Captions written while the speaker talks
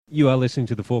You are listening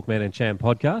to the Forkman and Champ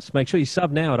podcast. Make sure you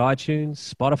sub now at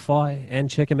iTunes, Spotify, and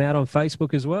check them out on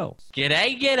Facebook as well.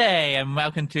 G'day, and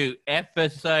welcome to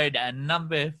episode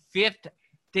number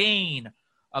 15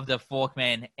 of the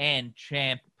Forkman and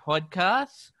Champ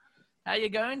podcast. How you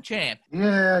going, Champ?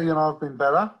 Yeah, I've been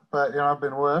better, but, I've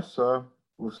been worse, so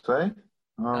we'll see.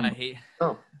 Me,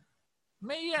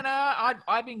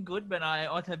 I've been good, but I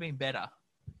also been better.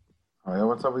 Oh, yeah,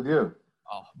 what's up with you?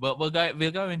 Oh, well, we'll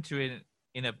go into it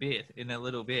in a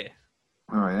little bit.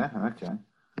 Oh, yeah? Okay.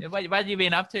 Yeah, what have you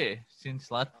been up to since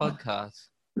last podcast?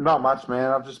 Not much,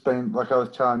 man. I've just been, like I was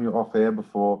telling you off air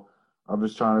before, I'm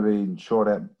just trying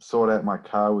to sort out my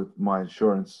car with my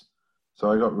insurance.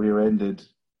 So I got rear-ended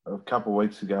a couple of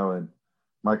weeks ago, and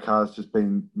my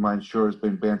insurer's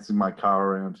been bouncing my car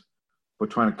around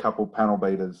between a couple panel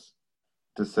beaters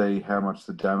to see how much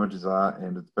the damages are,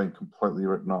 and it's been completely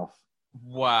written off.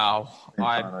 Wow.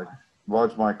 I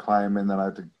lodged my claim, and then I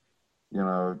had to,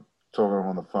 talk to them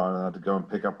on the phone, and I had to go and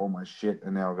pick up all my shit,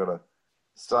 and now I've got to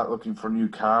start looking for a new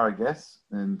car, I guess.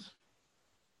 And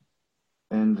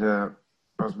I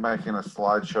was making a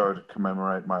slideshow to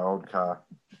commemorate my old car.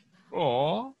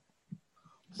 Oh,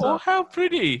 how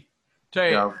pretty! So,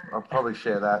 yeah, I'll probably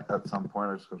share that at some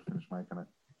point. I just got to finish making it.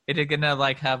 Is it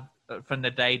gonna have from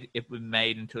the date it was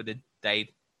made until the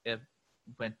date it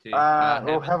went to?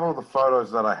 I'll have all the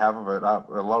photos that I have of it up.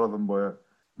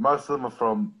 Most of them are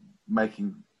from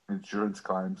making insurance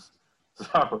claims,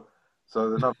 so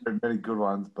there's not very many good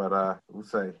ones. But we'll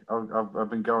see. I've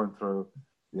been going through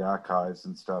the archives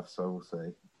and stuff, so we'll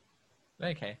see.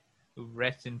 Okay,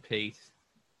 rest in peace.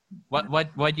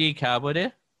 What year car was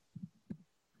it?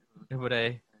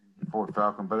 Ford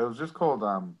Falcon, but it was just called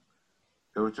John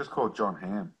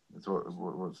Hamm. That's what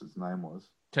his name was.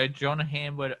 So John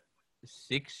Hamm was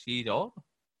 6 years old.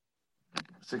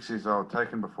 6 years old,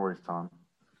 taken before his time.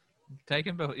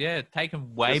 Taken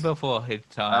way before his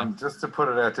time. Just to put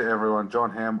it out to everyone,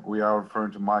 John Hamm, we are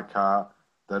referring to my car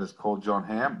that is called John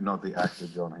Hamm, not the actor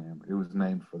John Hamm. It was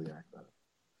named for the actor.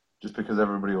 Just because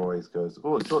everybody always goes,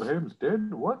 "Oh, John Hamm's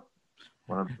dead." What?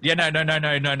 Yeah,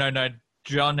 no.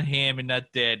 John Hamm is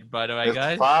not dead, by the way,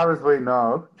 guys. As far as we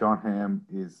know, John Hamm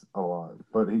is alive,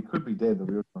 but he could be dead. The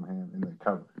real John Hamm in the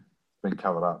cover, it's been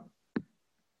covered up.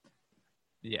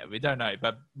 Yeah, we don't know,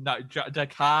 but no, the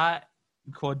car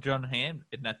called John Hamm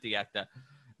is not the actor.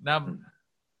 Now,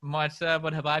 myself,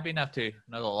 what have I been up to?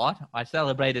 Not a lot. I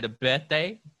celebrated a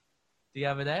birthday the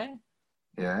other day.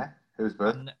 Yeah, whose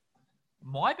birthday?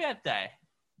 My birthday.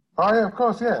 Oh yeah, of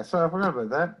course, yeah. So I forgot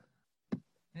about that.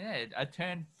 Yeah, I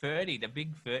turned 30, the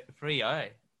big 3-0.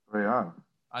 3-0.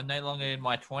 I'm no longer in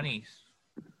my 20s.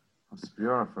 I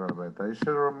forgot about that. You should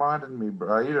have reminded me,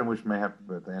 bro. You didn't wish me happy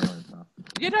birthday anyway, so.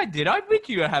 Yeah, I did. I wish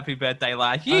you a happy birthday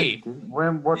last year.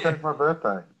 What day's my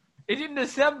birthday? It's in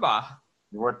December.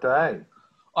 What day?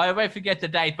 I won't forget the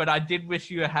date, but I did wish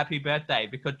you a happy birthday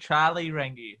because Charlie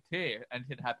rang you too and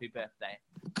said happy birthday.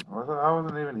 I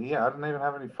wasn't even here. I didn't even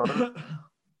have any photos.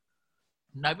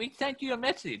 No, we sent you a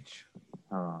message.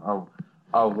 Oh,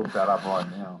 I'll look that up right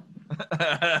now.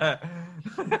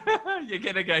 You're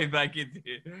going to go back into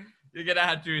it. You're going to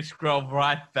have to scroll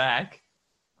right back.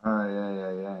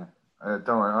 Oh, yeah.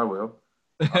 Don't worry, I will.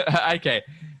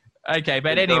 Okay,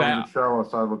 but anyway. Show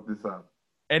us I looked this up.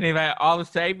 Anyway, I'll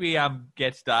say we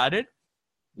get started.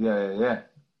 Yeah.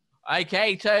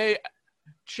 Okay, so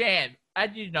Champ,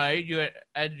 as you know, you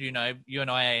and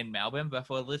I are in Melbourne. But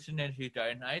for listeners who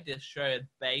don't know, this show is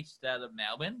based out of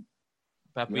Melbourne,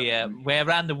 but we're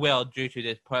around the world due to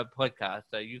this podcast.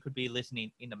 So you could be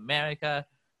listening in America,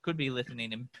 could be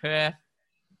listening in Perth.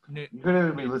 You could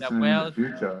even be listening in the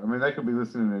future. I mean, they could be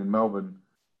listening in Melbourne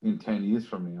in 10 years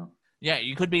from now. Yeah,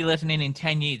 you could be listening in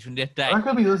 10 years from this day. I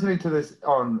could be listening to this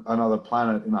on another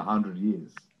planet in 100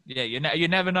 years. Yeah, you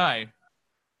never know.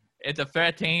 It's the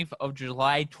 13th of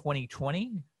July,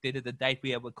 2020. This is the date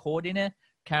we are recording it.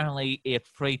 Currently, it's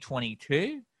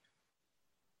 3:22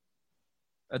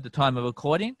 at the time of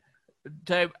recording.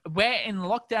 So we're in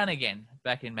lockdown again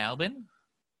back in Melbourne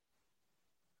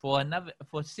for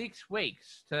 6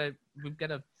 weeks. So we've got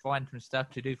to find some stuff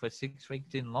to do for 6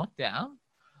 weeks in lockdown.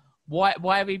 Why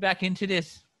are we back into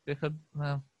this? Because,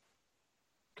 well,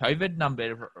 COVID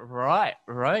numbers, right.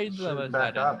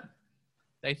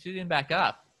 They shooting back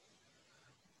up.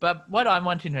 But what I'm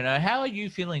wanting to know, how are you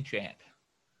feeling, Champ?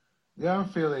 Yeah, I'm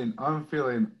feeling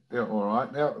all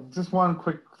right. Now, just one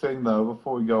quick thing, though,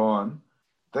 before we go on.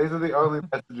 These are the only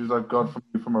messages I've got from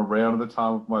you from around the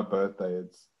time of my birthday.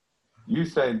 It's you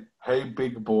saying, "Hey,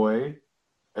 big boy,"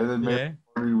 and then me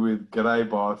with "G'day,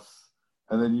 boss,"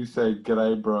 and then you say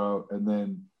 "G'day, bro," and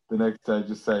then the next day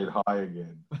just saying hi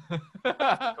again.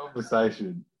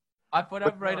 Conversation. I thought I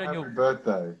wrote on Happy your.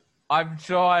 birthday. I'm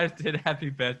sure I did happy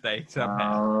birthday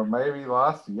somehow. Maybe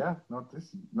last year, not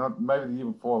this year. Not maybe the year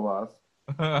before last.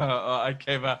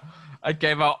 Okay,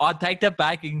 well, I'll take that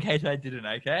back in case I didn't.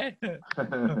 Okay.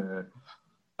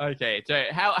 Okay. So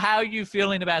how are you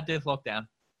feeling about this lockdown?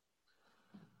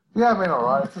 Yeah, I mean, all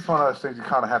right. It's just one of those things you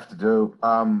kind of have to do.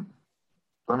 I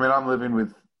mean, I'm living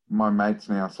with my mates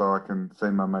now, so I can see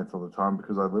my mates all the time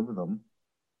because I live with them.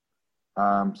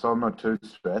 So I'm not too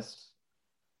stressed.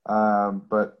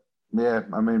 But yeah,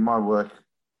 I mean, my work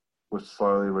was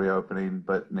slowly reopening,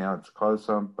 but now it's closed,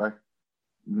 so I'm back.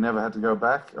 Never had to go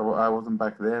back. I wasn't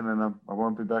back then, and I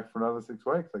won't be back for another 6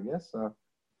 weeks, I guess. So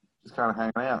just kind of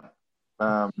hanging out.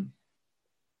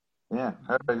 Yeah.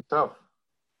 How about yourself?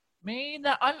 Me,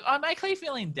 no, I'm actually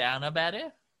feeling down about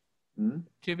it,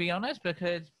 to be honest,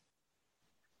 because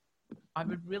I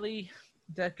would really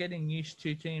start getting used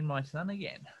to seeing my son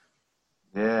again.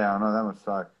 Yeah, I know that must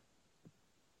suck.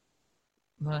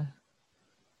 But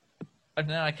I don't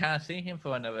know. I can't see him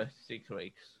for another 6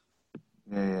 weeks.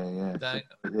 Yeah. So,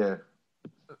 Yeah.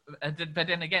 but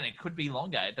then again, it could be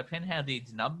longer. It depends how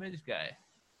these numbers go.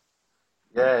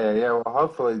 Yeah. Well,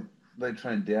 hopefully they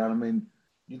trend down. I mean,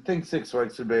 you'd think 6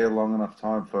 weeks would be a long enough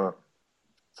time for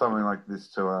something like this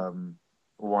to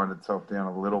wind itself down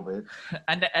a little bit.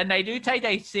 And they do say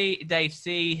they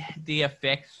see the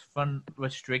effects from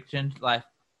restrictions like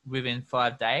within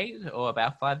 5 days or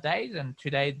about 5 days, and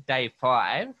today day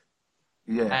 5.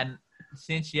 Yeah. And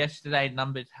since yesterday,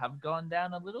 numbers have gone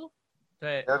down a little. So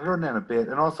They've gone down a bit,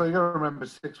 and also you got to remember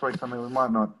 6 weeks. I mean, we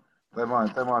might not. They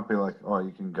might be like, oh,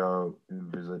 you can go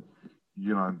and visit.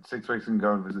 6 weeks you can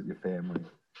go and visit your family.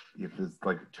 If there's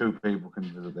like 2 people can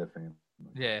visit their family.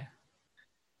 yeah.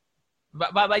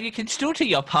 But you can still see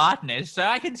your partners, so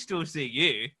I can still see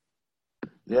you.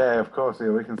 Yeah, of course. Yeah,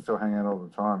 we can still hang out all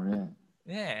the time.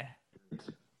 Yeah.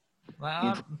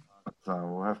 Yeah. So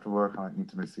we'll have to work on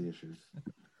intimacy issues.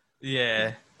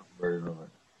 Yeah. Very right.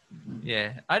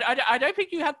 Yeah. I don't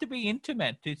think you have to be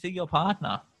intimate to see your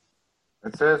partner.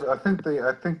 It says I think the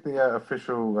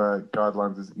official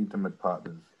guidelines is intimate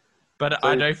partners. But So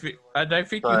I don't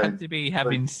think you have to be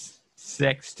having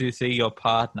sex to see your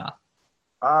partner.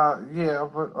 Yeah,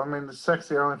 but I mean, is sex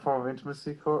the only form of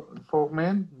intimacy for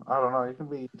men? I don't know. You can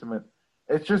be intimate.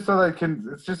 It's just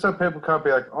so people can't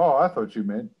be like, oh, I thought you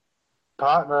meant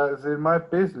partner is in my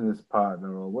business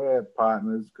partner, or we're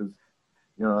partners because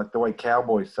like the way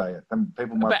cowboys say it. Then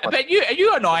people might. But you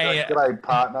and I. G'day,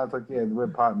 partner. It's like, yeah, we're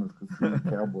partners because you're a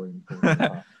cowboy.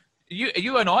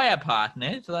 You and I are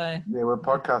partners. Like, yeah, we're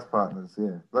podcast partners.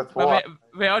 Yeah, that's why.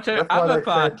 We're also other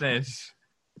partners.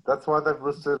 That's why they've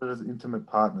listed it as intimate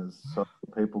partners, so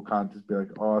people can't just be like,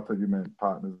 "Oh, I thought you meant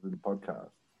partners in the podcast."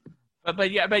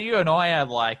 But you and I are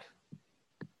like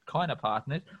kind of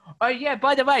partners. Oh yeah,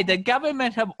 by the way, the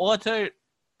government have also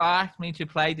asked me to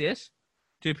play this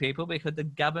to people because the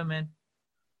government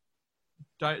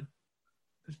don't,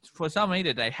 for some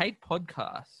reason, they hate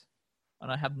podcasts,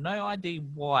 and I have no idea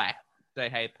why they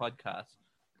hate podcasts.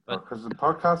 Because the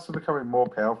podcasts are becoming more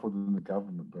powerful than the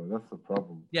government, bro. That's the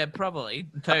problem. Yeah, probably.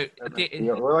 So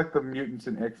we're like the mutants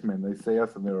in X-Men. They see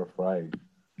us and they're afraid.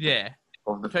 Yeah.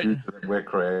 Of the future that we're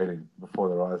creating before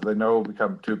their eyes. They know we'll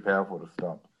become too powerful to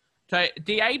stop. So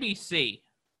the ABC,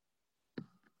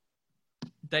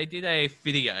 they did a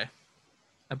video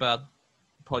about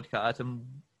podcasts and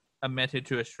a message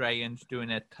to Australians doing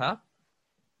it tough.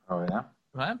 Oh yeah.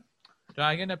 Right. So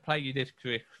I'm gonna play you this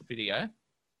quick video.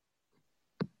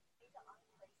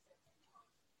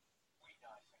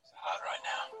 Right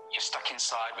now. You're stuck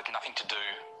inside with nothing to do.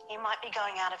 You might be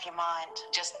going out of your mind.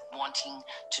 Just wanting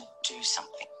to do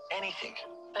something. Anything.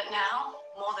 But now,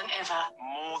 more than ever.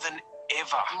 More than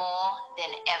ever. More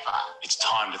than ever. It's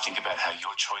time to think about how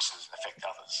your choices affect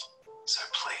others. So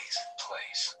please,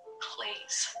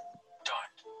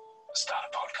 don't start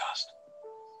a podcast.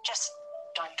 Just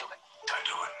don't do it. Don't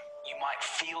do it. You might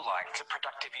feel like it's a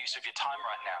productive use of your time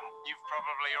right now. You've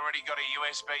probably already got a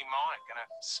USB mic and a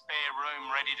spare room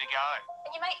ready to go.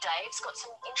 And your mate Dave's got some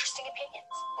interesting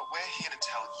opinions. But we're here to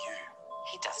tell you.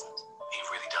 He doesn't. He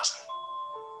really doesn't.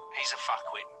 He's a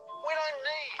fuckwit. We don't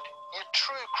need your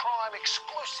true crime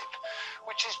exclusive,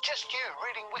 which is just you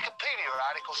reading Wikipedia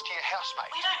articles to your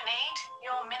housemate. We don't need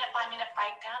your minute-by-minute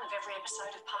breakdown of every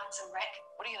episode of Parks and Rec.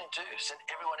 What are you going to do? Send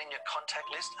everyone in your contact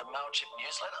list a MailChimp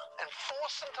newsletter? And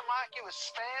force them to mark you as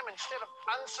spam instead of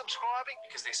unsubscribing?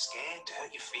 Because they're scared to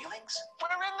hurt your feelings?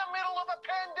 We're in the middle of a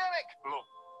pandemic. Look,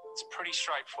 it's pretty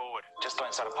straightforward. Just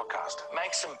don't start a podcast.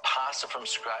 Make some pasta from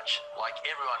scratch like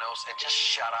everyone else and just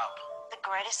shut up. The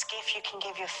greatest gift you can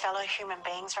give your fellow human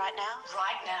beings right now?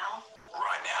 Right now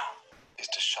is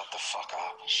to shut the fuck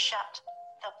up. Shut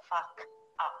the fuck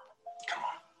up. Come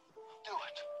on. Do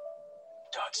it.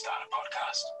 Don't start a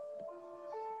podcast.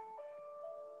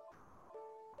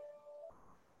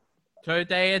 So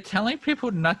they are telling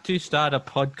people not to start a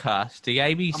podcast. The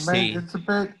ABC. I mean,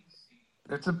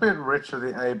 it's a bit rich of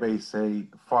the ABC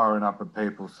firing up at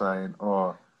people saying,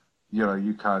 "Oh, you know,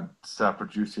 you can't start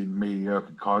producing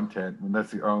mediocre content," when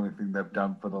that's the only thing they've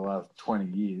done for the last 20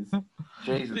 years.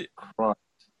 Jesus Christ!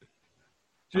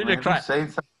 I mean, have you seen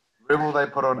some dribble they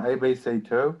put on ABC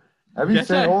too? Have you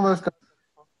seen all those guys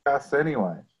podcasts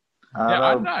anyway?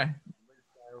 I know.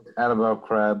 Annabelle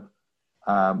Crabb,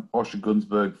 Osher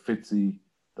Gunsberg, Fitzy,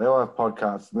 they all have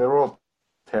podcasts. They're all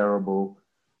terrible.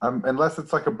 Unless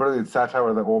it's like a brilliant satire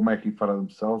where they're all making fun of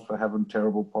themselves for having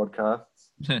terrible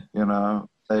podcasts. You know,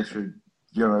 they should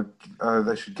get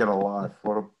a life.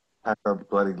 What a pack of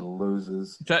bloody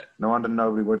losers. No wonder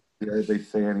nobody watches the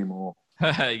ABC anymore.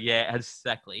 Yeah,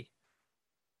 exactly.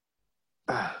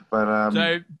 But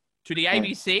so to the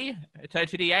ABC,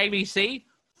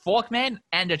 Forkman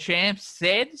and the Champ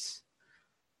says,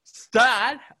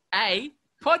 start a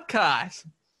podcast.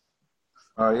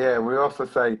 Oh yeah, we also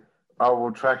say, I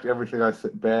will track everything I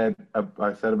said about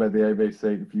the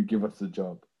ABC if you give us a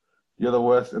job. You're the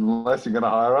worst unless you're going to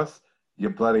hire us.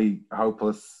 You're bloody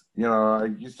hopeless. You know, I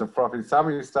used to frothy. Some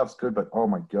of your stuff's good, but oh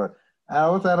my God.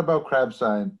 What's Annabelle Crabb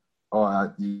saying?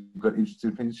 Oh, you've got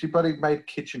interesting opinions. She bloody made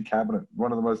Kitchen Cabinet,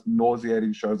 one of the most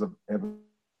nauseating shows I've ever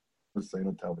seen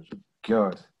on television.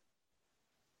 God.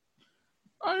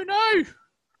 Oh no.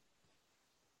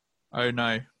 Oh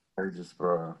no. Just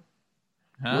bro.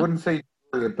 Huh? You wouldn't see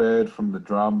Julia Baird from The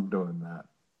Drum doing that.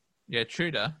 Yeah,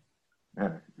 Tudor.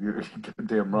 Yeah, you're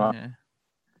damn right. Yeah.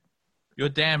 You're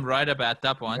damn right about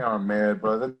that one. Yeah, I'm mad,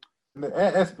 bro. The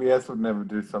SBS would never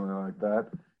do something like that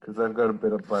because they've got a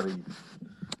bit of bloody,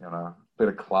 bit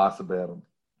of class about them.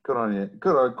 Good on you.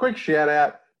 Good on. Quick shout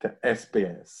out to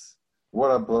SBS. What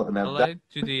a hello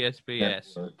to the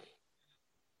SBS. Network.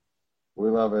 We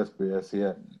love SBS,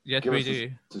 yeah. Yes, we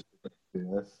do.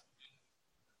 SBS.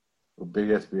 We're big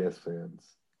SBS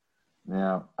fans.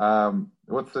 Now,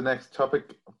 what's the next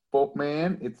topic,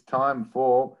 Forkman? It's time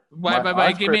for...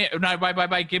 Wait. Give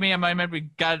me a moment. We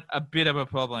got a bit of a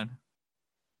problem.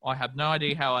 I have no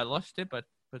idea how I lost it, but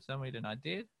for some reason I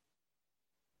did.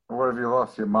 What have you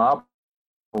lost? Your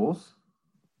marbles?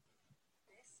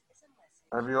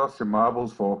 Have you lost your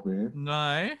marbles, Forkman?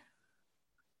 No.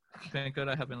 Thank God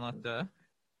I haven't lost that.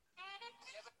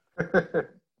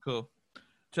 Cool.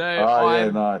 So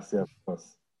nice. Yeah, of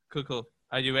course. Cool.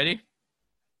 Are you ready?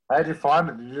 How'd you find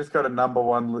it? Did you just got a number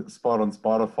one spot on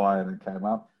Spotify and it came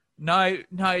up? No.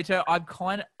 So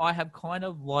I have kind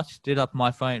of lost it up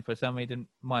my phone for some reason.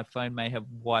 My phone may have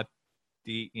wiped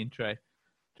the intro,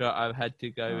 so I've had to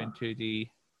go into the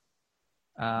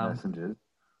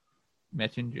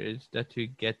messengers to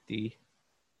get the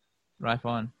right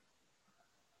one.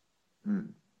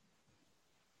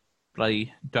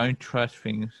 Bloody don't trust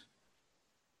things.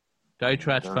 Don't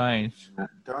trust phones.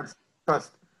 Don't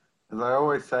trust, as I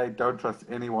always say, don't trust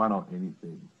anyone or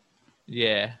anything.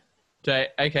 Yeah. So,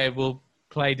 okay, we'll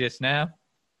play this now.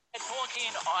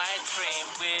 Talking ice cream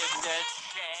with the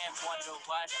champ. Wonder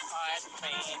what ice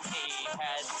cream he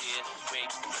has this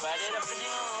week. But it's a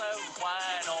vanilla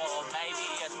one or maybe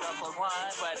a chocolate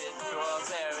one. But it's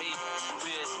strawberry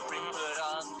with spring put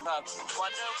on top.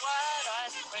 Wonder what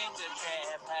ice cream the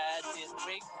champ has this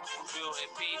week. Will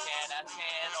it be 10 out of 10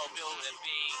 or will it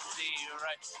be 0?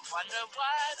 Wonder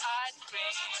what ice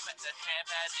cream the champ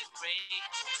has this week.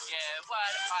 Yeah,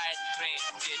 what ice cream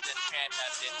did the champ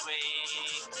have this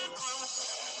week?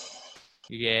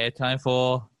 Yeah, time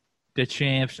for the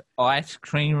champ's ice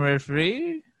cream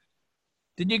review.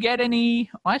 Did you get any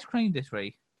ice cream this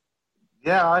week?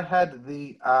 Yeah, I had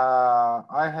the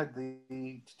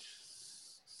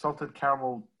salted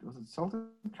caramel. Was it salted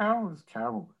caramel? It was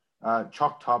caramel.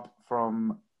 Choc top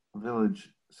from Village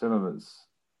Cinemas.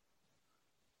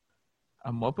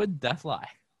 And what would that like?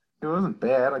 It wasn't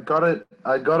bad. I got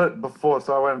it before,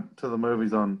 so I went to the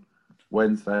movies on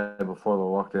Wednesday before the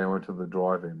lockdown. I went to the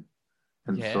drive-in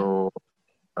and saw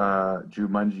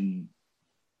Jumanji.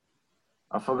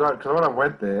 I forgot, because when I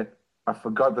went there, I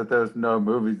forgot that there was no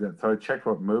movies yet. So I checked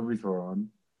what movies were on,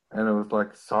 and it was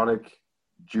like Sonic,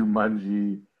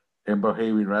 Jumanji, and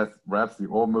Bohemian Rhapsody,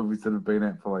 all movies that have been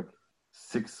out for like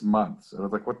 6 months. And I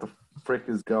was like, what the frick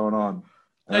is going on?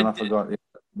 And then I forgot,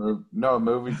 no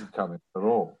movies have come in at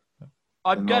all.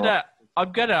 I've got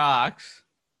to ask,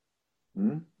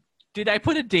 Hmm? did they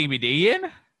put a DVD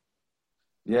in?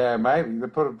 Yeah, maybe. They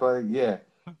put it, but yeah,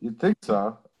 you'd think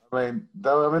so. I mean, they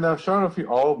were showing a few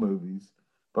old movies,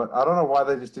 But I don't know why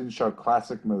they just didn't show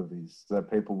classic movies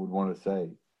that people would want to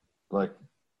see. Like,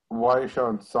 why are you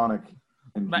showing Sonic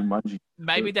and Jumanji?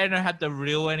 Maybe they don't have the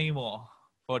reel anymore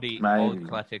for the old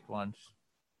classic ones.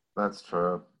 That's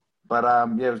true. But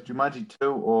yeah, it was Jumanji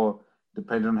 2, or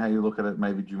depending on how you look at it,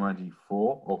 maybe Jumanji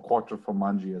 4 or Quattro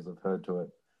Formanji, as I've heard to it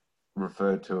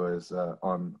referred to as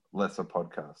on lesser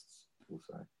podcasts, we'll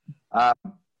say.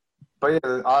 But yeah,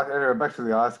 anyway, back to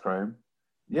the ice cream.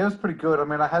 Yeah, it was pretty good. I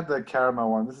mean, I had the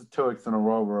caramel one. This is 2 weeks in a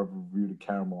row where I've reviewed a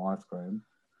caramel ice cream.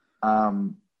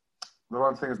 The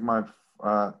one thing is my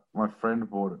friend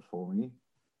bought it for me,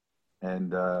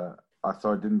 and so I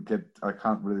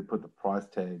can't really put the price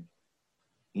tag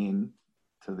in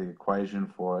to the equation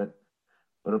for it,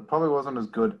 but it probably wasn't as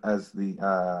good as the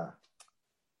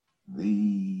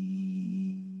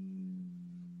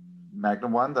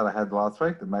Magnum one that I had last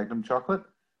week, the Magnum chocolate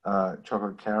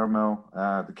caramel.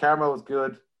 The caramel was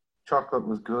good. Chocolate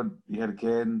was good. You had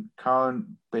again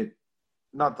cone, but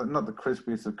not the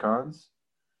crispiest of cones.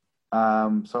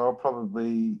 So I'll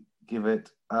probably give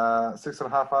it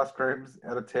 6.5 ice creams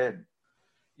out of 10.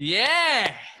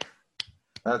 Yeah,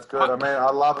 that's good. I mean,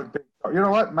 I love it. You know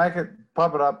what?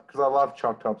 Pump it up, because I love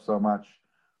Choc Top so much.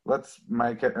 Let's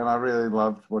make it. And I really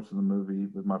loved watching the movie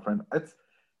with my friend.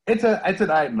 It's an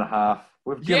 8.5.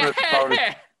 We've given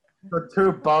it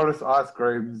 2 bonus ice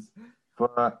creams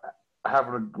for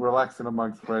having relaxing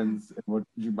amongst friends and watching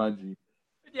Jumanji.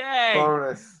 Yay!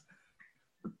 Bonus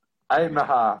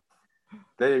 8.5.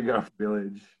 There you go,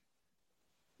 Village.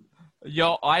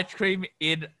 Your ice cream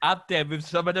in up there with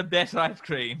some of the best ice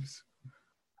creams.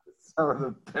 Some of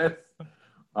the best.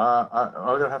 I'm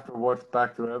gonna have to watch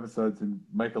back through episodes and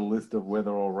make a list of where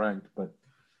they're all ranked. But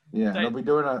yeah, I'll be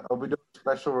doing a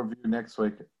special review next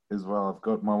week as well. I've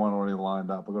got my one already lined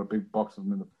up. I've got a big box of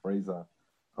them in the freezer.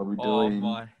 I'll be doing. Oh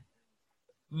my!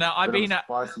 No, I've been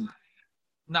spicy.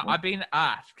 No, I've been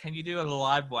asked. Can you do a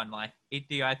live one, like eat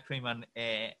the ice cream on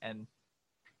air and?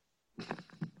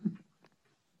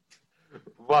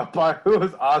 By who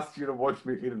has asked you to watch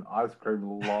me eat an ice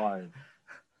cream live?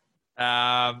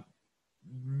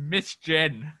 Miss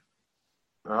Jen.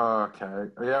 Oh,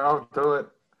 okay. Yeah, I'll do it.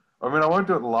 I mean, I won't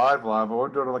do it live. I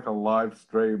won't do it like a live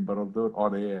stream, but I'll do it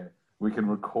on air. We can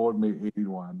record me eating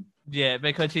one. Yeah,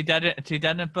 because she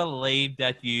doesn't believe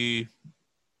that you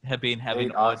have been having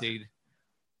Aussie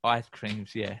ice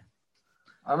creams. Yeah.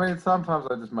 I mean, sometimes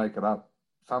I just make it up.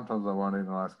 Sometimes I won't eat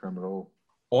an ice cream at all.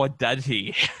 Or does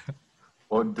he?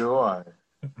 Or do I?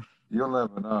 You'll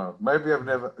never know. Maybe I'm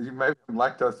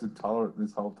lactose intolerant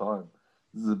this whole time.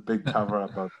 This is a big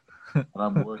cover-up, and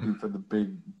I'm working for the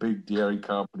big dairy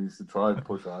companies to try and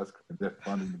push ice cream. They're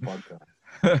funding the podcast.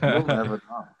 You'll never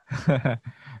know.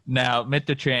 Now,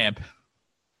 Mr. Champ.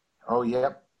 Oh,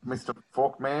 yep, Mr.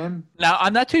 Forkman. Now,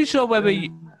 I'm not too sure whether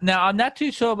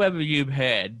you've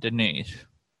heard the news.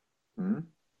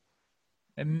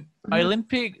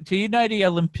 Olympic. Do you know the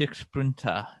Olympic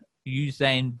sprinter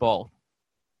Usain Bolt?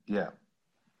 Yeah.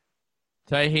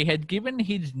 So he had given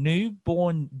his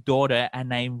newborn daughter a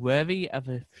name worthy of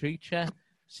a future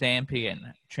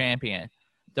champion.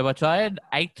 The retired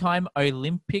 8-time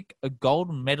Olympic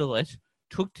gold medalist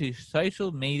took to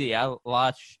social media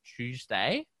last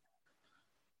Tuesday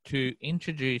to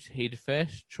introduce his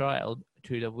first child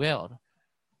to the world,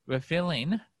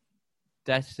 revealing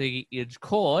that she is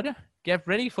called, get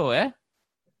ready for it,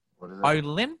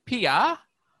 Olympia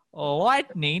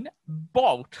Lightning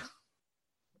Bolt.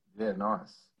 Yeah,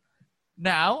 nice.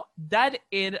 Now, that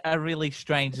is a really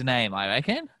strange name, I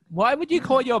reckon. Why would you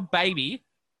call your baby?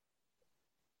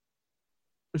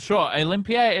 Sure,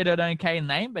 Olympia is an okay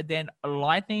name, but then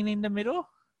Lightning in the middle?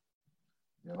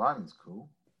 Yeah, Lightning's cool.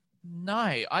 No,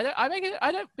 I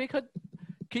don't, because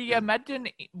can you imagine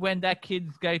when that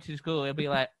kids go to school, it'll be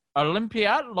like,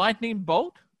 Olympia Lightning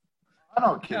Bolt? I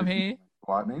know a kid. Come here.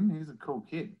 Lightning, he's a cool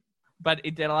kid. But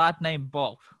it's their last name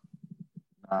Bolt.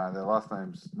 Their last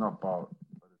name's not Bolt,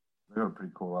 but they've got a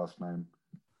pretty cool last name.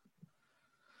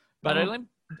 But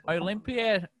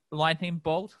Olympia Lightning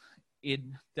Bolt is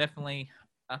definitely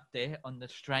up there on the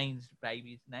strange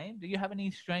baby's name. Do you have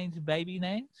any strange baby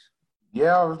names?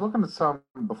 Yeah, I was looking at some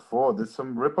before. There's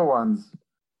some ripper ones.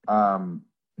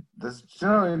 There's,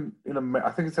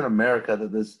 I think it's in America that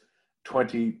there's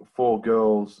 24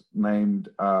 girls named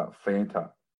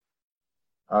Fanta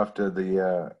after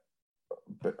the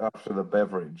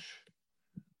beverage.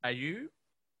 Are you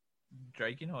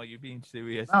joking or are you being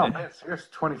serious? No, man, serious.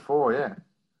 24, yeah.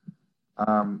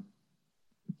 And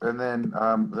then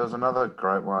there's another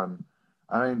great one.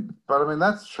 I mean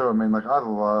that's true. I mean, like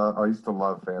I used to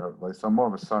love Fanta. Like, so I'm more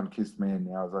of a sun-kissed man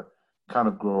now as I kind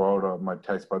of grew older, my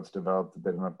taste buds developed a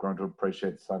bit, and I've grown to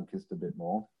appreciate Sunkist a bit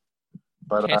more.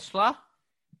 But Tesla.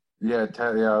 yeah,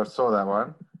 I saw that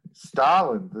one.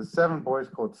 Stalin. There's 7 boys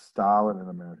called Stalin in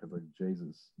America. It's like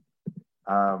Jesus.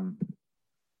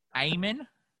 Amen.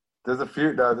 There's a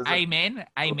few. No, there's Amen.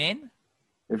 Amen.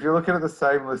 if you're looking at the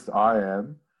same list I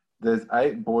am, there's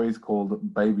 8 boys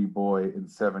called Baby Boy and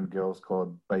 7 girls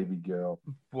called Baby Girl.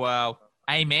 Wow.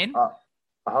 Amen.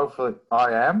 Hopefully,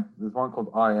 I am. There's one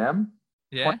called I am.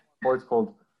 Yeah. Boys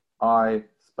called I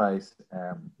space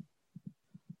am.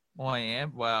 I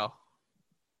am. Wow.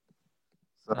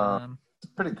 So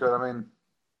it's pretty good. I mean,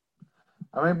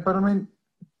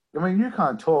 you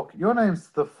can't talk. Your name's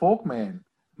the Forkman.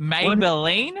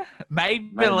 Maybelline.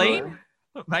 Maybelline.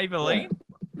 Yeah.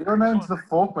 Your name's the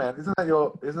Forkman. Isn't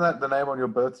that the name on your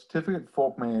birth certificate?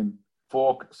 Forkman.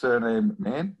 Fork surname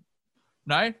man.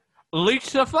 No.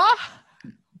 Lucifer.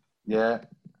 Yeah.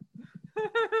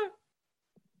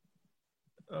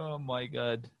 Oh my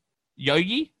God.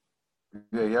 Yogi.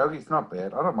 Yeah, Yogi's not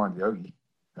bad. I don't mind Yogi.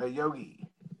 Hey, Yogi.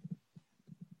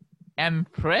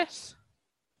 Empress.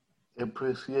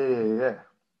 Empress, yeah.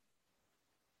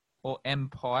 Or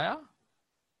Empire.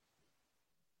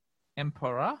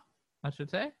 Emperor, I should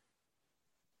say.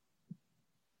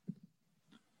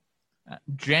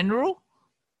 General.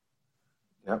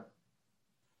 Yep.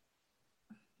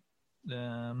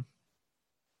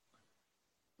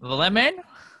 Lemon.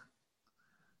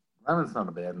 Lemon's not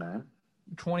a bad name.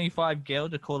 25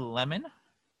 girls are called Lemon.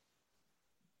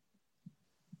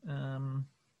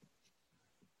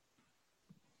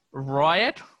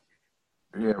 Riot.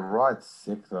 Yeah, Riot's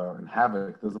sick though. And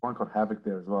Havoc. There's one called Havoc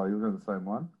there as well. You're looking at the same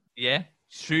one? Yeah.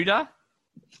 Shooter.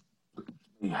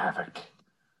 Yeah, Havoc.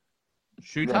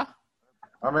 Shooter. Yeah.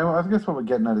 I guess what we're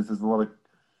getting at is there's a lot of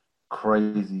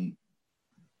crazy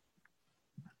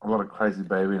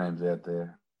baby names out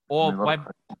there. Or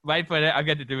wait for it. I'm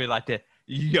going to do it like that.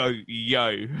 Yo.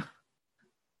 Yo,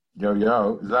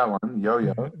 is that one? Yo.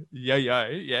 Yo,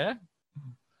 yeah.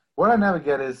 What I never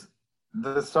get is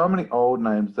there's so many old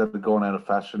names that have gone out of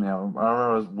fashion now. I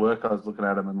remember at work, I was looking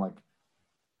at them and like,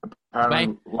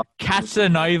 apparently,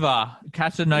 Casanova. Yeah,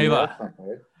 that's not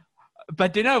bad.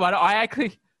 But do you know what? I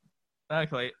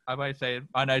might say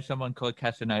I know someone called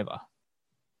Casanova.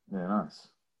 Yeah, nice.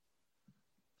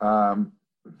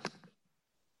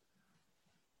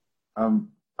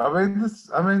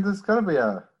 There's got to be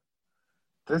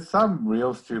there's some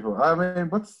real stupid.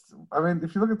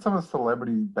 If you look at some of the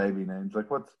celebrity baby names, like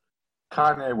what's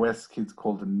Kanye West's kid's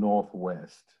called the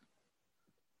Northwest.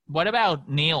 What about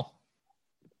Neil?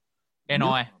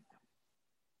 N.I.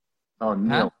 Oh,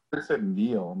 Neil. Huh? I said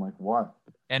Neil. I'm like, what?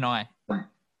 N.I.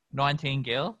 19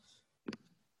 girls.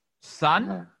 Son.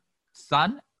 Yeah.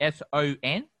 Son.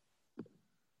 S-O-N.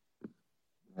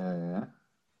 Yeah.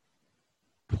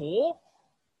 Paw.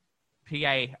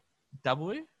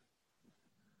 P-A-W.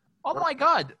 Oh my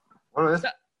God.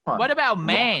 What about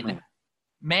man?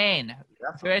 Man.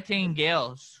 13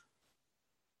 girls.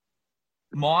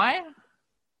 My.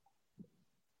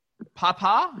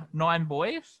 Papa. 9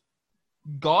 boys.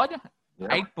 God. Yeah.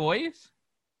 8 boys.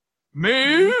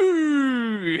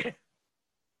 Moo.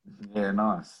 Yeah,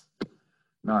 nice.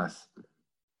 Yeah.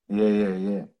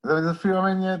 There's a few.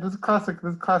 There's a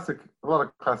lot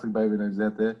of classic baby names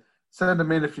out there. Send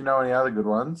them in if you know any other good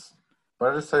ones.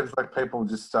 But it just seems like people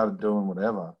just started doing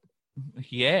whatever.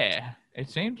 Yeah, it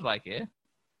seems like it.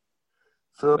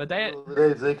 So But they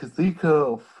can think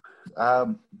of.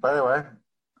 But anyway,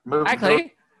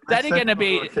 actually that is going to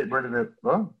be. Keep reading it.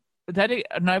 Oh.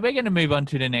 No, we're going to move on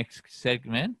to the next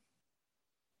segment.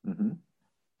 Mm-hmm.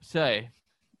 So,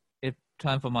 it's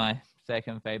time for my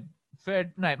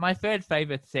my third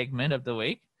favorite segment of the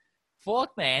week.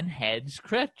 Forkman Heads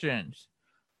Questions.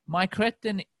 My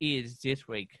question is this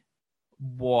week,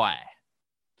 why?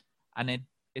 And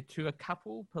it to a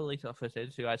couple police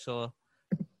officers who I saw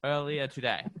earlier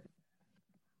today.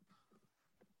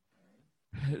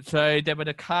 So there was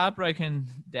a car broken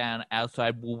down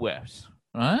outside Woolworths,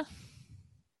 right?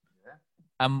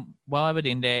 While I was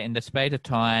in there, in the space of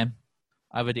time,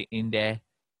 I was in there.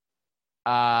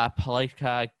 A police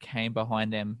car came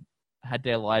behind them, had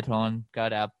their light on,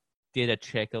 got up, did a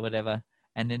check or whatever,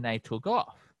 and then they took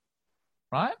off.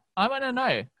 Right? I want to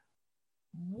know,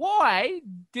 why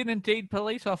didn't these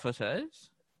police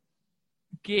officers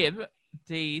give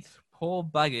these poor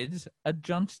buggers a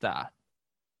jump start?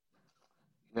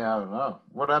 Yeah, I don't know.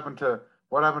 What happened to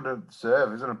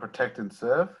serve? Isn't it protect and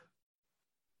serve?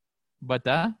 But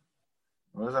Or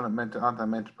aren't they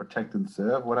meant to protect and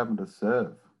serve? What happened to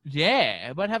serve?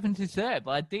 yeah, what happened to serve?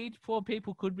 Like, these poor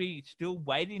people could be still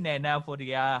waiting there now for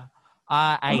the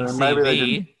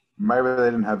RACV. maybe they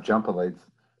didn't have jumper leads.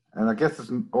 And I guess it's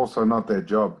also not their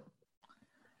job.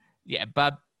 Yeah,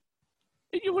 but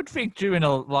you would think during a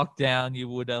lockdown you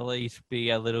would at least be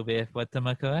a little bit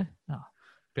better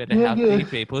help these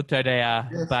people so they are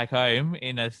back home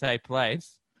in a safe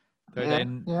place. So they're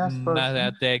not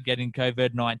out there getting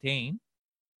COVID-19.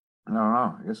 I don't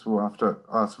know. I guess we'll have to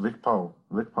ask Vic Pole.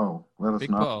 Vic Pole, let us know.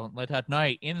 Vic Pole, let us know.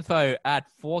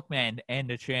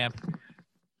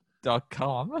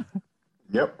 info@forkmanandthechamp.com.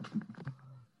 Yep.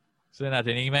 Send out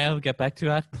an email. Get back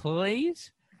to us,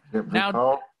 please. Yep, Vic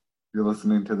Pole, you're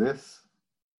listening to this.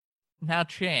 Now,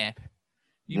 Champ,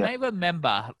 you may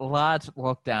remember last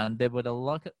lockdown, there was a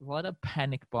lot of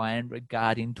panic buying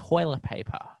regarding toilet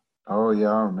paper. Oh,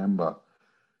 yeah, I remember.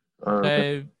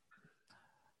 So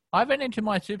I went into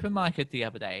my supermarket the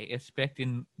other day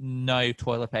expecting no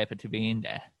toilet paper to be in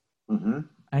there. Mm-hmm.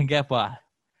 And guess what?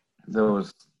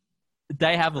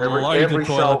 They have loads of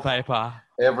toilet paper.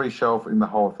 Every shelf in the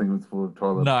whole thing was full of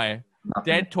toilet paper.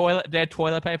 No. Their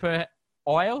toilet paper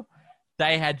aisle,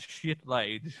 they had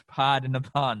shitloads, pardon the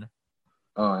pun.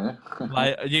 Oh, yeah?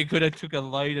 Like, you could have took a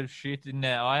load of shit in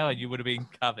that aisle and you would have been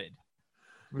covered.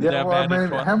 Yeah, well, I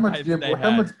mean, how much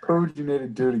poo do you need to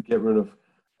do to get rid of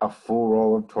a full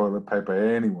roll of toilet paper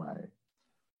anyway?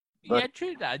 Yeah,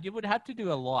 true that. You would have to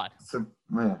do a lot. So,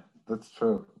 yeah, that's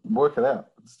true. Work it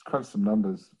out. Let's crunch some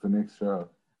numbers for next show.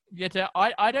 Yeah, so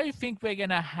I don't think we're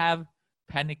going to have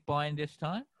panic buying this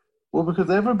time. Well, because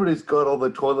everybody's got all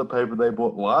the toilet paper they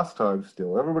bought last time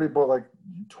still. Everybody bought like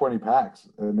 20 packs,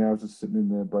 and now it's just sitting in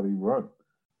their bloody room.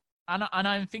 And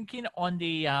I'm thinking on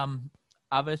the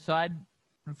other side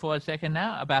for a second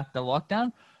now about the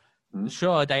lockdown. Mm-hmm.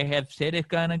 Sure, they have said it's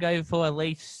going to go for at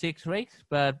least 6 weeks,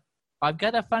 but I've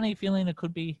got a funny feeling it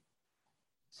could be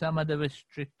some of the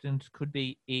restrictions could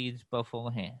be eased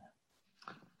beforehand.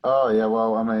 Oh, yeah,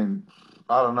 well, I mean,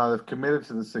 I don't know. They've committed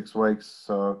to the 6 weeks,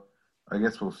 so I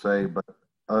guess we'll see, but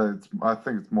I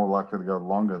think it's more likely to go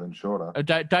longer than shorter.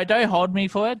 Don't hold me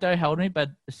for it. Don't hold me,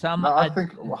 but some... No, I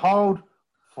think hold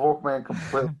Forkman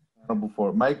completely accountable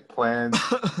for it. Make plans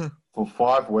for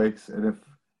 5 weeks, and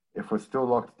if we're still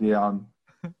locked down,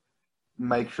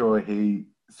 make sure he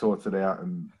sorts it out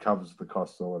and covers the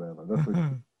costs or whatever. That's what he's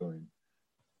doing.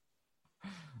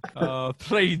 Oh,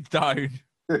 please don't.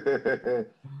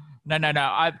 No.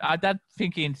 I'm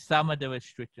thinking some of the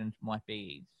restrictions might be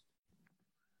eased.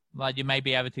 Like you may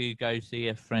be able to go see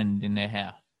a friend in their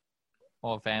house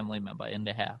or a family member in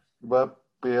their house. Well,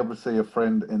 be able to see a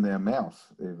friend in their mouse,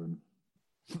 even.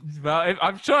 Well,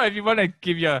 I'm sure if you want to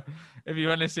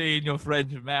see in your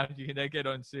friend's mouth, you can then get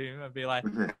on Zoom and be like,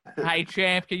 "Hey,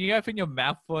 champ, can you open your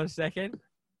mouth for a second?"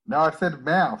 No, I said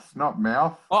mouse, not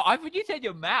mouth. Oh, I thought you said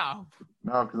your mouth.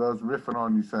 No, because I was riffing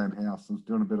on you saying house. I was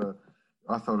doing a bit of.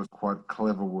 I thought it was quite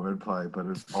clever wordplay, but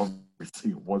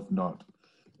obviously it was not.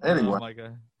 Anyway. Oh my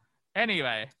God.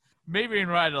 Anyway, moving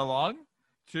right along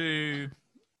to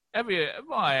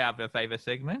my other favourite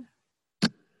segment.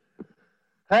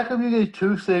 How come you get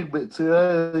 2 segments and I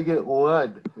only get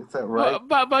 1? Is that right?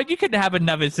 But you can have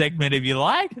another segment if you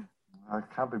like. I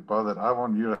can't be bothered. I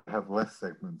want you to have less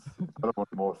segments. I don't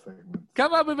want more segments.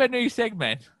 Come up with a new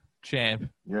segment,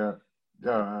 champ. Yeah,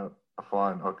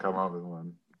 fine. I'll come up with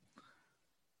one.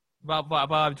 But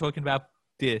I'm talking about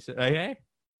this, okay?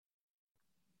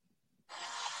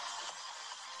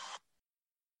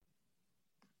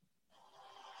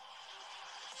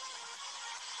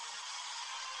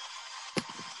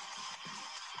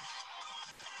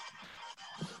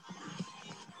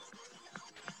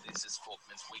 This is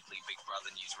Forkman's weekly Big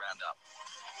Brother News Roundup.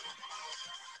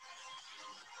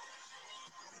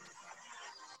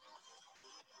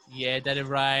 Yeah, that is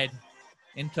right.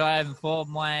 In time for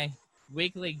my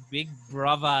weekly Big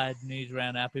Brother News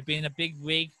Roundup. It's been a big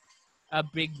week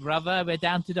of Big Brother. We're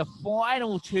down to the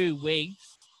final 2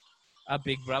 weeks of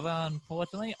Big Brother.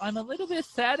 Unfortunately, I'm a little bit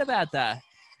sad about that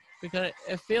because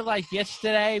I feel like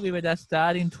yesterday we were just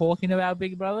starting talking about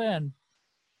Big Brother and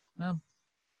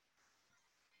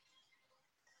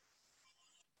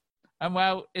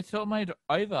well, it's almost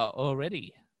over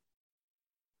already.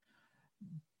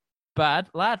 But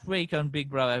last week on Big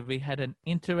Brother, we had an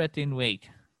interesting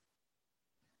week.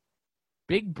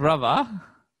 Big Brother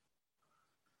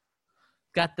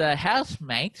got the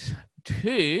housemates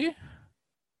to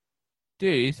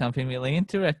do something really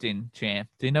interesting, champ.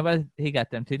 Do you know what he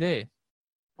got them to do?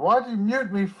 Why'd you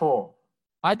mute me for?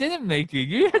 I didn't mute you.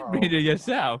 You had muted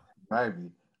yourself.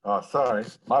 Maybe. Oh, sorry.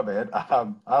 My bad. I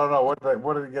don't know. What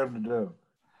did he get him to do?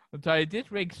 So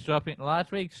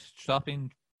last week's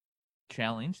shopping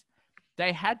challenge,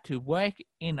 they had to work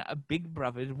in a Big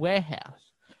Brother's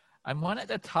warehouse. And one of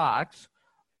the tasks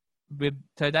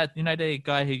so that the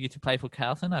guy who used to play for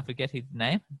Carlton, I forget his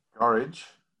name. Gorridge.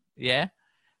 Yeah,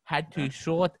 had to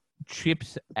sort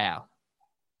chips out,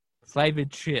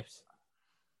 flavored chips,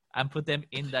 and put them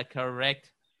in the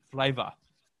correct flavor.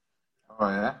 Oh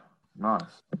yeah,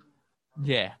 nice.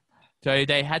 Yeah, so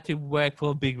they had to work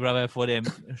for Big Brother for them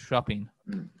shopping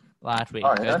last week.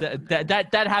 Oh, So yeah?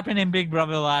 that happened in Big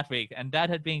Brother last week, and that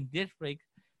had been this week.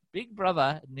 Big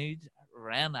Brother News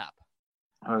Roundup.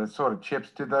 Oh, the sort of chips.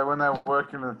 Did they, when they were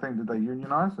working the thing, did they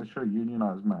unionize? They should have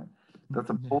unionized, mate. That's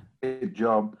a bullshit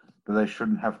job that they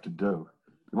shouldn't have to do.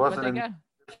 It wasn't in the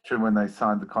description when they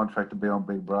signed the contract to be on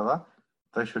Big Brother.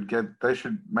 They should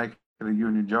make it a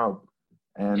union job.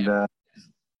 And, I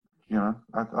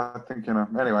think,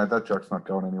 anyway, that joke's not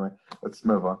going anywhere. Let's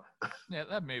move on. Yeah,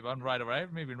 let's move on right away.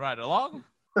 Moving right along.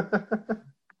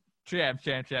 Champ.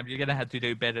 You're going to have to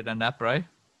do better than that, bro.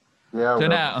 Yeah, So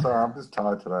now, sorry, I'm just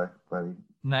tired today, buddy.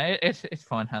 No, it's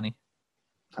fine, honey.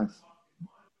 Thanks.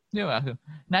 You're welcome.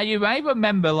 Now, you may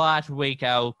remember last week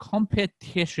our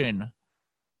competition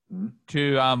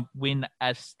to win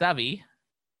a stubby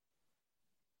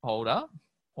holder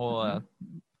or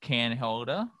can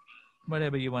holder,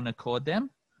 whatever you want to call them,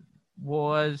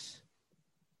 was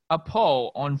a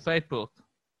poll on Facebook.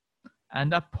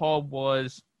 And that poll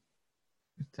was...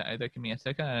 Give me a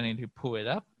second. I need to pull it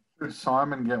up. Should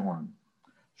Simon get one?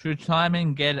 Should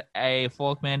Simon get a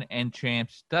Forkman and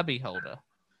Champ stubby holder?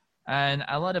 And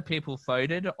a lot of people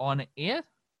voted on it,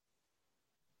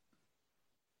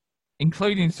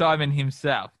 including Simon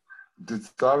himself. Did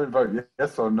Simon vote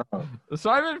yes or no?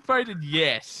 Simon voted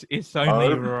yes. It's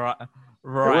only right. It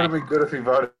would have been good if he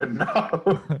voted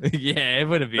no. Yeah, it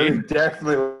would have He been.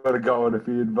 definitely would have got one if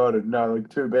he had voted no. Like,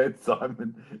 too bad,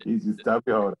 Simon. He's your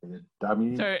stubby holder, you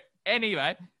dummy. So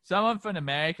anyway, someone from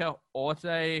America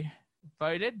also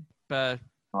voted, but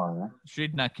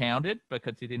shouldn't have counted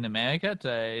because it's in America.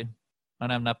 So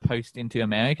I'm not posting to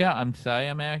America. I'm sorry,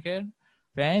 American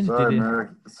fans.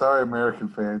 Sorry, American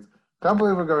fans. Can't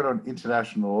believe we're going on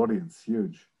international audience.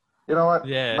 Huge. You know what?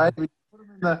 Yeah. Maybe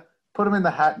put them in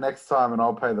the hat next time, and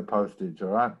I'll pay the postage. All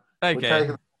right. Okay. We're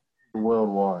taking it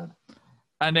worldwide.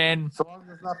 And then, so long as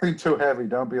there's nothing too heavy,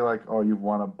 don't be like, "Oh, you've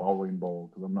won a bowling ball,"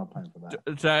 because I'm not paying for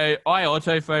that. So I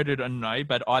also voted on no,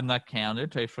 but I'm not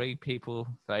counted. So 3 people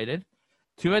voted.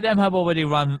 2 of them have already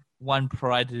won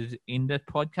prizes in the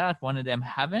podcast. 1 of them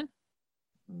haven't.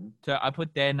 So I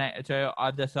put their name. So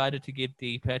I've decided to give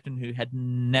the person who had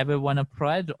never won a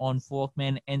prize on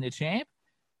Forkman and the Champ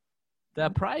the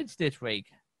prize this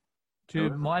week to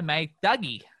my mate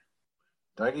Dougie.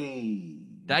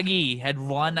 Dougie had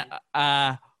won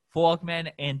a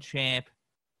Forkman and Champ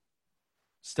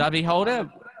stubby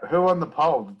holder. Who won the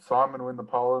poll? Did Simon win the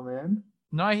poll in the end?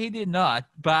 No, he did not.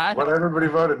 But everybody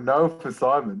voted no for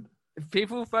Simon.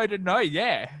 People voted no.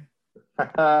 Yeah.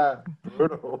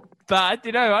 Brutal. But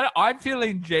you know what? I'm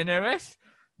feeling generous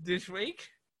this week.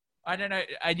 I don't know.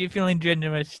 Are you feeling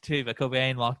generous too because we're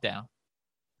in lockdown?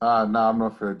 No, I'm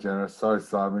not feeling generous. Sorry,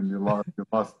 Simon. You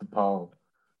lost the poll.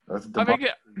 That's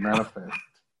democracy manifest.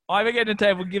 I'm going to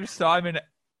table give Simon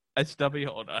a stubby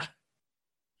holder.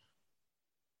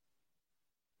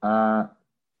 Yeah.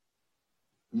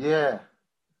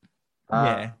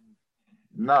 Yeah.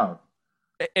 No.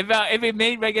 If it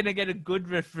means we're going to get a good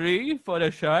review for the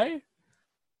show,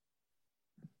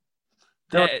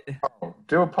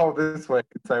 do a poll this week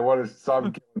and say, what is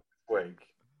Simon getting this week?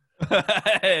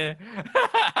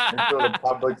 Until the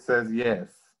public says yes.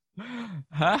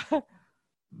 Huh?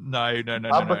 No.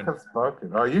 Public have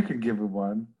spoken. Oh, you can give him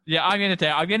one. Yeah, I'm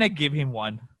going to give him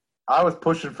one. I was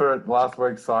pushing for it last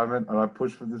week, Simon, and I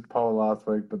pushed for this poll last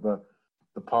week, but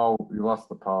the poll, you lost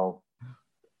the poll.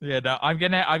 Yeah, no, I'm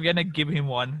gonna give him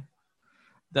one.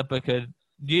 That because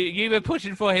you were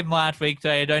pushing for him last week, so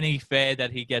it's only fair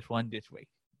that he gets one this week.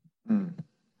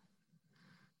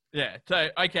 Yeah. So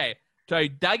okay. So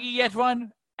Dougie gets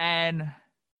one, and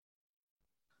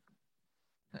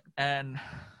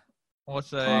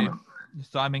also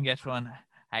Simon gets one.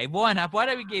 Hey, why not? Why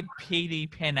don't we give PD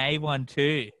Pen A one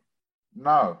too?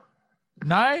 No.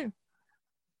 No?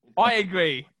 I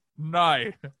agree. No.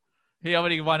 He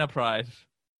already won a prize.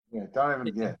 Yeah, don't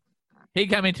even get. He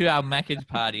came into our Macca's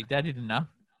party. That is enough.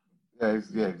 Yeah,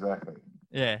 exactly.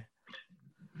 Yeah.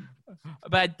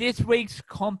 But this week's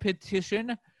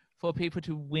competition for people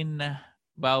to win,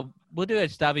 well, we'll do a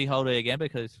stubby holder again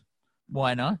because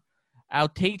why not? Our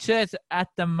teachers at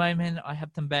the moment, I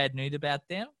have some bad news about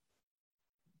them.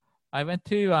 I went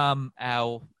to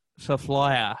our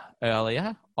supplier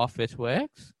earlier, Office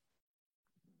Works.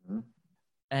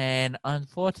 And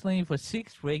unfortunately, for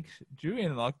 6 weeks during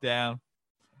lockdown,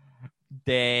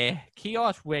 their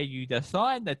kiosk where you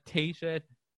design the T-shirt,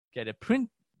 get a print,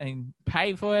 and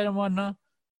pay for it and whatnot,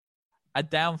 are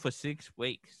down for 6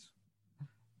 weeks.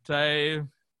 So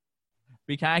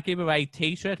we can't give away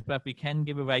T-shirts, but we can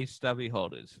give away stubby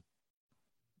holders.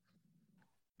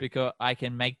 Because I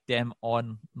can make them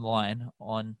online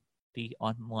on the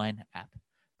online app.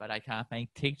 But I can't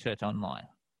make T-shirts online.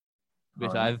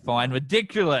 Which I find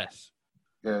ridiculous.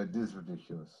 Yeah, it is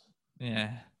ridiculous.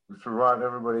 Yeah. We should write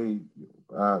everybody...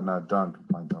 no, don't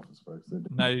complain to Office Works.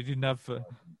 No, you didn't have...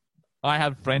 I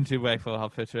have friends who work for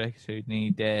Office Works who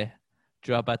need their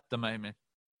job at the moment.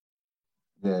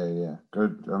 Yeah.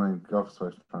 Good. I mean, Office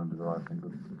Works are trying to do the right thing.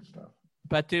 Good stuff.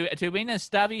 But to win a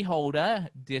stubby holder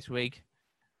this week,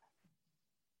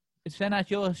 send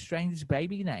out your strange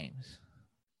baby names.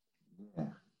 Yeah.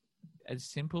 As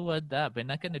simple as that. We're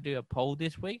not going to do a poll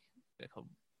this week.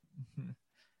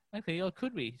 Okay, or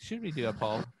could we? Should we do a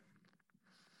poll?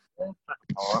 All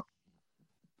right.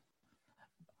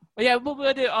 Well, yeah,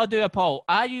 I'll do a poll.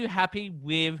 Are you happy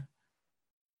with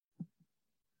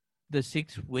the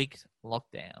 6 weeks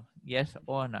lockdown? Yes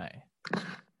or no?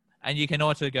 And you can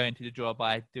also go into the draw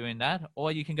by doing that,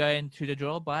 or you can go into the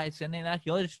draw by sending out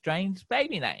your strange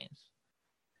baby names,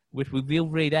 which we will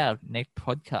read out next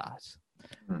podcast.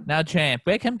 Now, Champ,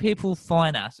 where can people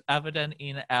find us other than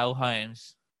in our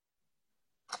homes?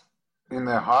 In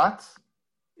their hearts?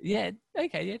 Yeah,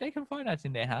 okay, yeah, they can find us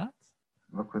in their hearts.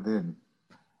 Look within.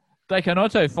 They can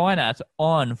also find us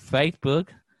on Facebook.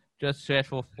 Just search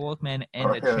for Forkman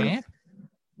and the Champ.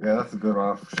 Yeah, that's a good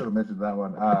one. I should have mentioned that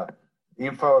one.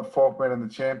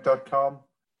 info@forkmanandthechamp.com,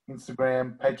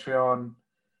 Instagram, Patreon,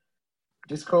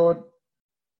 Discord.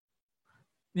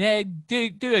 Yeah,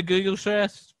 do a Google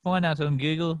search. Find us on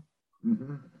Google.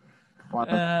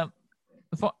 Mm-hmm.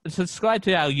 Subscribe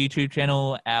to our YouTube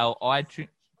channel, our iTunes.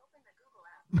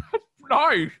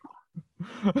 No.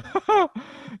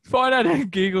 Find out on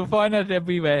Google. Find out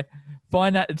everywhere.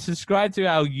 Subscribe to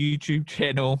our YouTube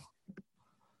channel.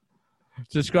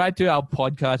 Subscribe to our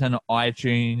podcast on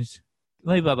iTunes.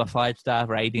 Leave up a 5-star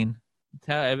rating.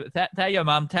 Tell your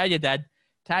mum. Tell your dad.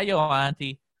 Tell your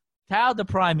auntie. Tell the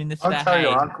Prime Minister. I'll tell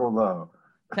your uncle though.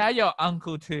 Tell your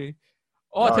uncle too.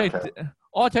 Also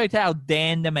tell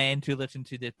Dan the man to listen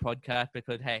to this podcast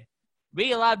because, hey,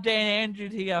 we love Dan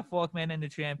Andrews here, Forkman and the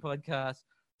Champ podcast.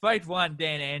 Vote 1,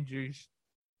 Dan Andrews.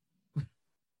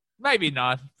 Maybe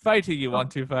not. Vote who you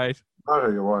want to vote. Vote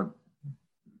who you want.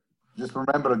 Just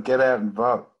remember to get out and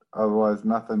vote. Otherwise,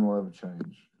 nothing will ever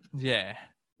change. Yeah.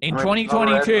 In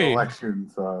 2022, election,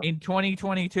 so in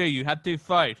 2022, you have to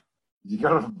vote. You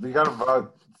gotta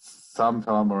vote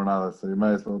sometime or another. So you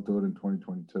may as well do it in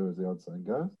 2022, as the old saying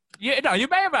goes. Yeah, no, you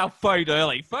may as well vote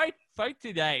early. Vote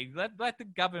today. Let the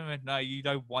government know you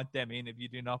don't want them in if you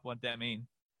do not want them in.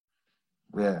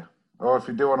 Yeah. Or if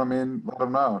you do want them in, let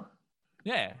them know.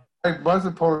 Yeah. Hey, most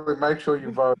importantly, make sure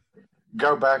you vote.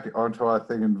 Go back onto our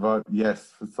thing and vote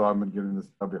yes for Simon getting the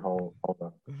stubby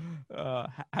holder.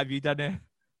 Have you done it?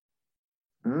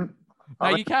 Hmm?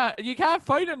 No, you can't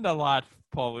vote in the last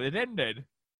poll. It ended.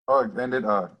 Oh, it ended.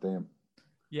 Oh, damn.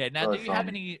 Yeah. Now, do you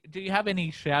have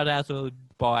any shout outs or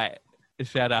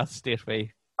shout outs this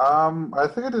week? I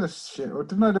think I did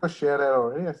didn't I do a shout out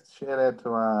already? A shout out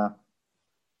to I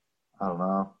don't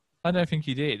know. I don't think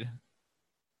you did.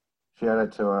 Shout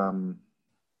out to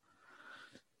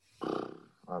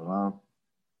I don't know.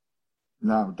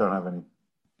 No, don't have any.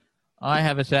 I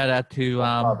have a shout out to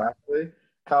actually.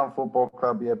 Carlton Football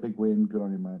Club, yeah, big win. Good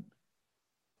on you, mate.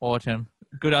 Autumn.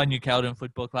 Good on you, Carlton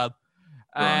Football Club.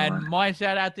 And my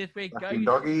shout out this week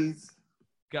doggies.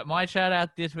 My shout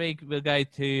out this week will go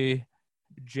to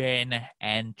Jen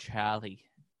and Charlie.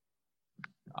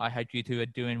 I hope you two are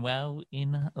doing well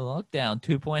in lockdown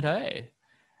 2.0. Mm-hmm.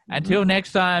 Until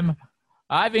next time,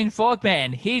 I've been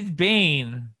Forkman. He's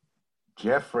been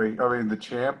Jeffrey. I mean the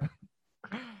Champ.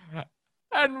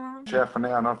 And Jeff for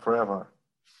now, not forever.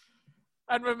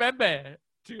 And remember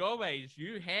to always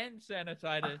use hand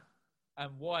sanitizer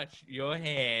and wash your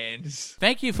hands.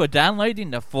 Thank you for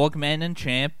downloading the Forkman and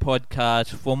Champ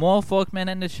podcast. For more Forkman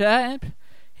and the Champ,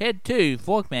 head to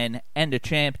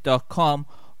forkmanandthechamp.com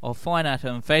or find us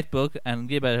on Facebook and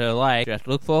give it a like. Just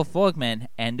look for Forkman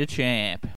and the Champ.